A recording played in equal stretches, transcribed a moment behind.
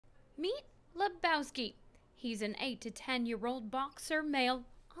Meet Lebowski. He's an 8 to 10-year-old boxer male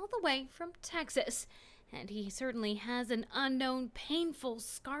all the way from Texas, and he certainly has an unknown, painful,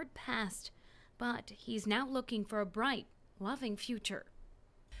 scarred past. But he's now looking for a bright, loving future.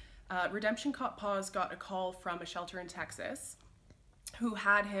 Redemption Cop Paws got a call from a shelter in Texas who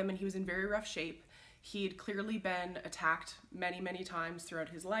had him, and he was in very rough shape. He'd clearly been attacked many, many times throughout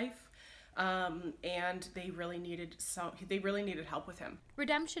his life, and they really needed help with him.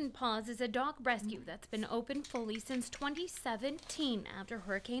 Redemption Paws is a dog rescue that's been open fully since 2017 after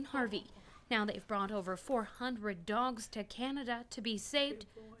Hurricane Harvey. Now they've brought over 400 dogs to Canada to be saved,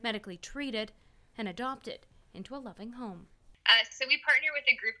 medically treated, and adopted into a loving home. So we partner with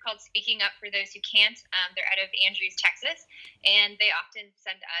a group called Speaking Up for Those Who Can't. They're out of Andrews, Texas, and they often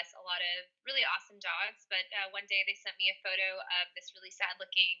send us a lot of really awesome dogs. But one day they sent me a photo of this really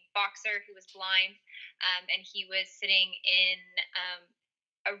sad-looking boxer who was blind, and he was sitting in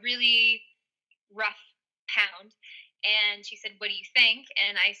a really rough pound. And she said, "What do you think?"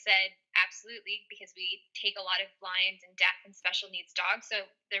 And I said, "Absolutely," because we take a lot of blind and deaf and special needs dogs, so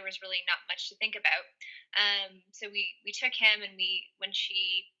there was really not much to think about. So we took him, and when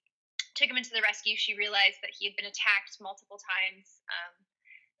she took him into the rescue, she realized that he had been attacked multiple times.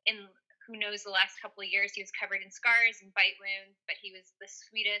 In who knows, the last couple of years, he was covered in scars and bite wounds, but he was the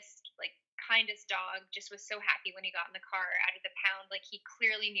sweetest, kindest dog. Just was so happy when he got in the car out of the pound. He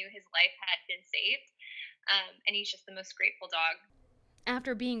clearly knew his life had been saved. And he's just the most grateful dog.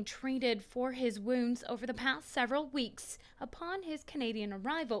 After being treated for his wounds over the past several weeks upon his Canadian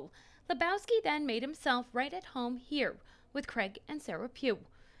arrival, Lebowski then made himself right at home here with Craig and Sarah Pugh.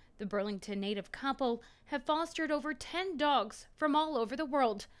 The Burlington native couple have fostered over 10 dogs from all over the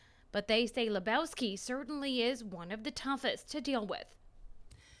world, but they say Lebowski certainly is one of the toughest to deal with.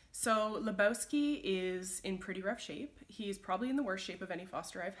 So Lebowski is in pretty rough shape. He's probably in the worst shape of any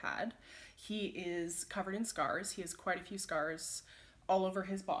foster I've had. He is covered in scars. He has quite a few scars all over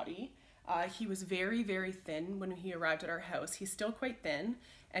his body. He was very, very thin when he arrived at our house. He's still quite thin,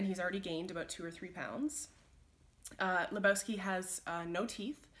 and he's already gained about 2 or 3 pounds. Lebowski has no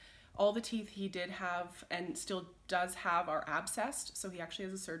teeth. All the teeth he did have and still does have are abscessed, so he actually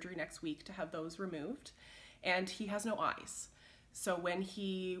has a surgery next week to have those removed. And he has no eyes. So when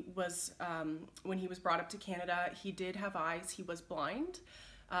he was brought up to Canada, he did have eyes. He was blind.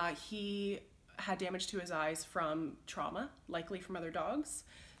 He had damage to his eyes from trauma, likely from other dogs.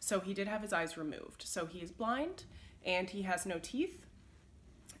 So he did have his eyes removed. So he is blind and he has no teeth.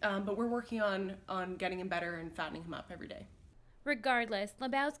 But we're working on getting him better and fattening him up every day. Regardless,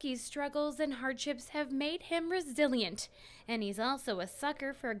 Lebowski's struggles and hardships have made him resilient. And he's also a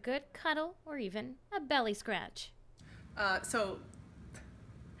sucker for a good cuddle or even a belly scratch. So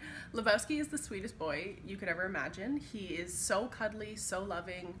Lebowski is the sweetest boy you could ever imagine. He is so cuddly, so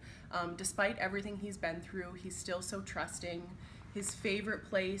loving. Despite everything he's been through, he's still so trusting. His favorite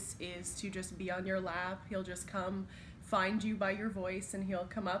place is to just be on your lap. He'll just come find you by your voice, and he'll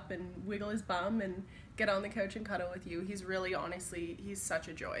come up and wiggle his bum and get on the couch and cuddle with you. He's really, honestly, he's such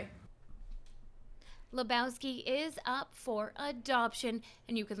a joy. Lebowski is up for adoption,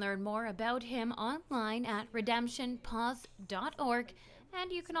 and you can learn more about him online at redemptionpaws.org,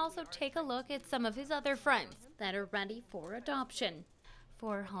 and you can also take a look at some of his other friends that are ready for adoption.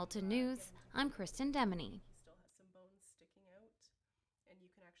 For Halton News, I'm Kristen Demeny.